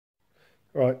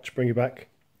Right, to bring you back,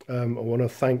 I want to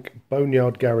thank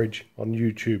Boneyard Garage on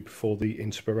YouTube for the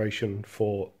inspiration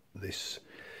for this.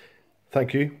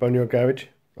 Thank you, Boneyard Garage.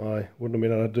 I wouldn't have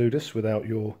been able to do this without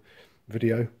your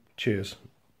video. Cheers.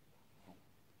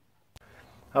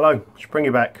 Hello, to bring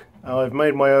you back. I've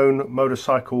made my own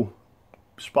motorcycle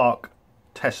spark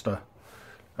tester.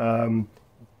 Don't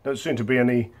seem to be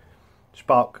any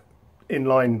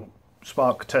inline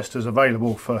spark testers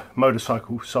available for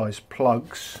motorcycle size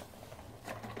plugs.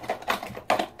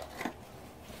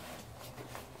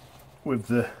 With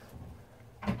the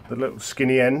little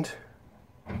skinny end,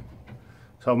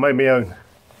 so I've made my own.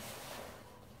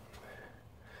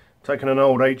 Taken an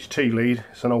old HT lead,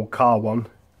 it's an old car one,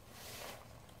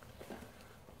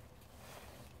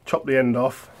 chopped the end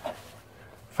off,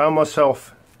 found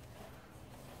myself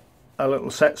a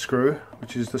little set screw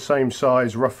which is the same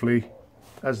size roughly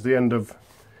as the end of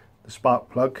the spark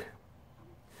plug.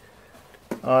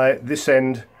 This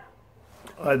end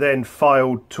I then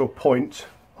filed to a point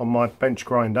on my bench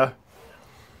grinder.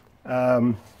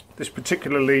 This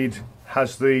particular lead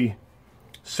has the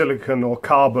silicon or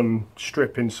carbon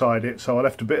strip inside it, so I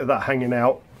left a bit of that hanging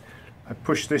out. I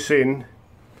pushed this in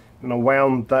and I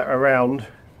wound that around,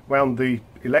 wound the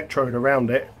electrode around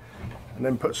it, and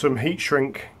then put some heat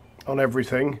shrink on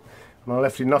everything, and I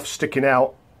left enough sticking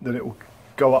out that it will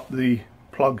go up the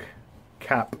plug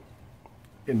cap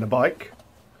in the bike.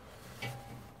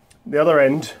 The other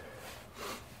end,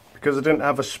 because I didn't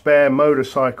have a spare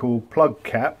motorcycle plug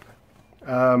cap,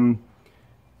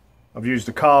 I've used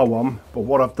the car one, but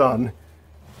what I've done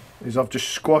is I've just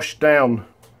squashed down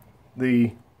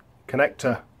the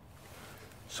connector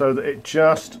so that it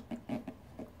just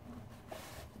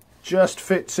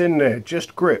fits in there,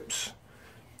 just grips.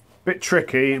 Bit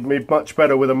tricky, it'd be much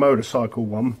better with a motorcycle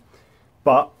one,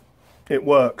 but it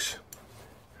works.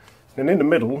 And in the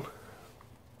middle,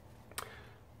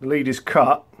 the lead is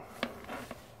cut.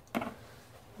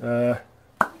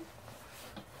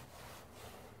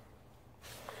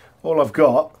 All I've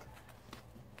got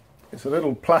is a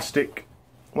little plastic,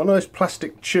 one of those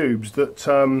plastic tubes that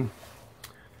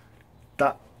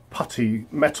that putty,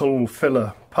 metal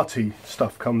filler putty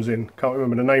stuff comes in. Can't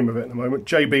remember the name of it at the moment.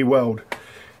 JB Weld.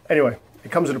 Anyway, it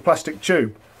comes in a plastic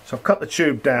tube. So I've cut the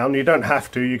tube down. You don't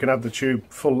have to. You can have the tube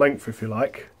full length if you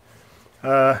like.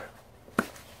 Drilled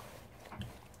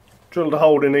a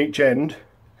hole in each end.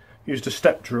 Used a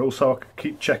step drill so I could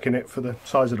keep checking it for the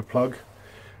size of the plug.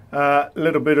 A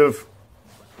little bit of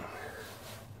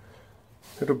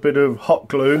hot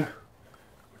glue,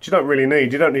 which you don't really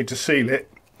need. You don't need to seal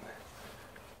it.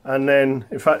 And then,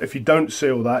 in fact, if you don't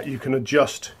seal that, you can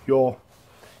adjust your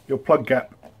plug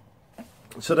gap.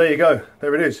 So there you go.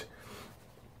 There it is.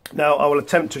 Now I will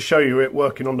attempt to show you it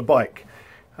working on the bike.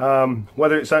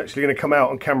 Whether it's actually going to come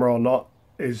out on camera or not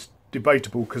is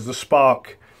debatable, because the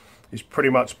spark is pretty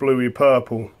much bluey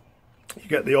purple. You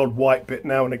get the odd white bit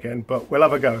now and again, but we'll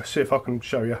have a go, see if I can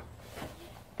show you.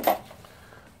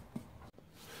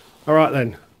 Alright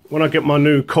then, when I get my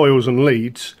new coils and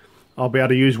leads, I'll be able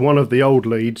to use one of the old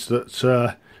leads that's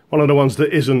one of the ones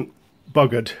that isn't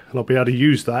buggered, and I'll be able to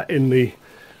use that in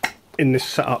this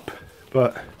setup.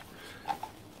 But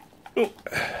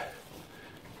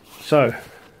so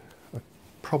I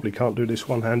probably can't do this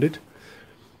one-handed.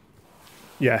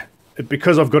 Yeah,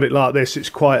 because I've got it like this,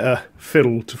 it's quite a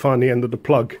fiddle to find the end of the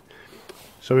plug.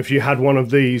 So if you had one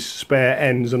of these spare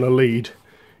ends and a lead,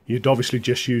 you'd obviously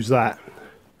just use that.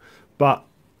 But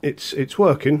it's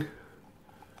working.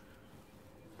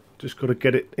 Just got to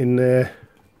get it in there.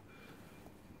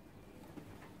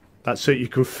 That's it, you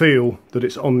can feel that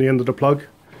it's on the end of the plug.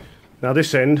 Now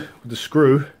this end, with the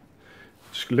screw,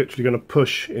 just literally going to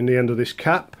push in the end of this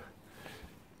cap,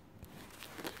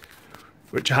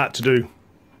 which I had to do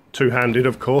two-handed,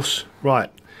 of course.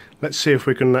 Right, let's see if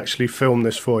we can actually film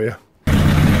this for you. There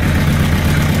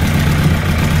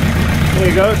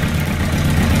you go.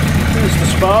 There's the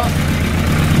spark.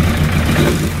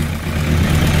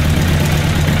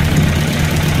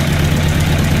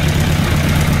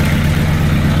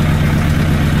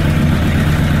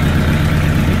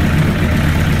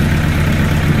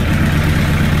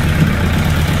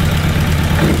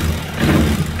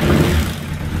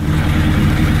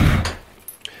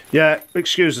 Yeah,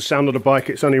 excuse the sound of the bike,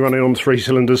 it's only running on 3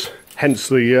 cylinders,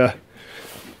 hence making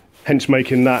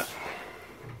that.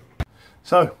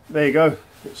 So, there you go,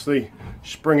 it's the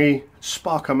springy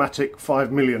Sparkomatic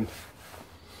 5 million.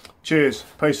 Cheers,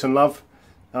 peace and love.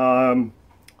 I'll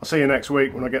see you next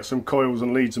week when I get some coils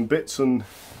and leads and bits and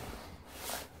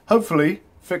hopefully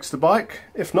fix the bike.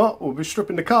 If not, we'll be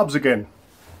stripping the carbs again.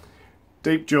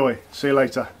 Deep joy, see you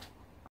later.